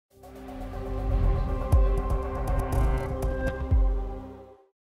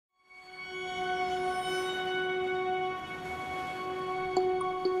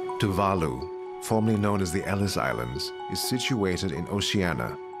Tuvalu, formerly known as the Ellis Islands, is situated in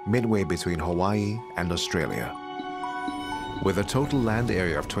Oceania, midway between Hawaii and Australia. With a total land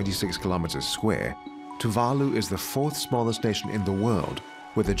area of 26 kilometers square, Tuvalu is the fourth smallest nation in the world,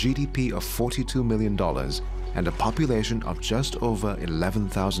 with a GDP of $42 million and a population of just over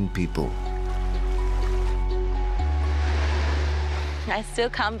 11,000 people. I still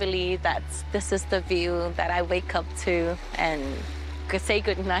can't believe that this is the view that I wake up to and say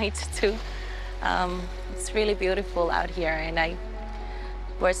good night to. It's really beautiful out here, and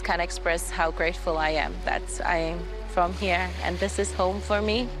words can't express how grateful I am that I'm from here and this is home for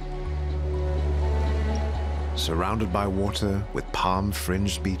me. Surrounded by water with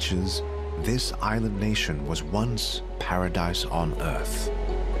palm-fringed beaches, this island nation was once paradise on earth.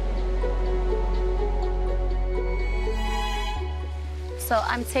 So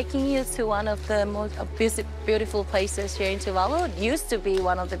I'm taking you to one of the most beautiful places here in Tuvalu. It used to be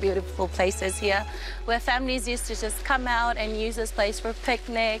one of the beautiful places here, where families used to just come out and use this place for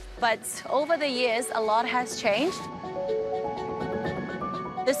picnic. But over the years, a lot has changed.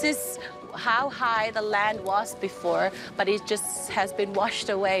 This is how high the land was before, but it just has been washed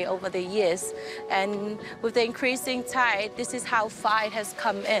away over the years. And with the increasing tide, this is how far it has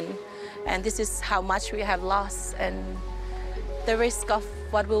come in. And this is how much we have lost, and the risk of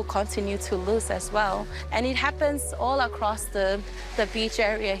what we'll continue to lose as well. And it happens all across the beach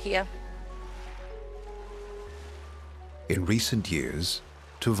area here. In recent years,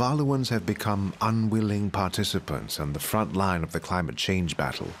 Tuvaluans have become unwilling participants on the front line of the climate change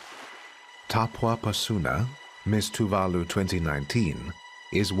battle. Tapua Pasuna, Miss Tuvalu 2019,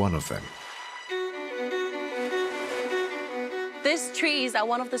 is one of them. These trees are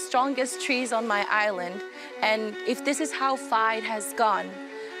one of the strongest trees on my island, and if this is how far it has gone,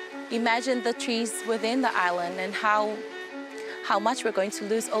 imagine the trees within the island and how much we're going to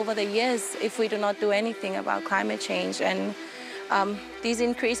lose over the years if we do not do anything about climate change. And these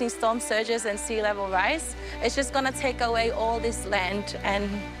increasing storm surges and sea level rise, it's just going to take away all this land, and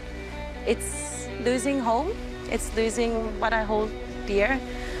it's losing home, it's losing what I hold dear,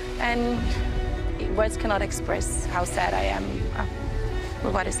 and words cannot express how sad I am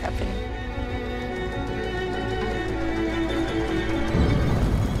with what is happening.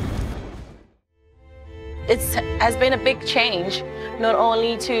 It has been a big change, not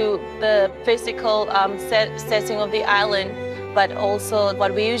only to the physical setting of the island, but also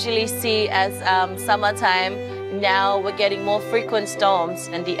what we usually see as summertime. Now we're getting more frequent storms,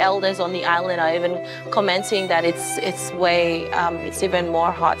 and the elders on the island are even commenting that it's even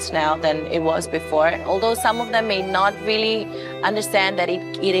more hot now than it was before. Although some of them may not really understand that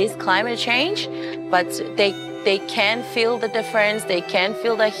it is climate change, but they can feel the difference, they can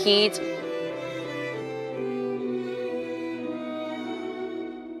feel the heat,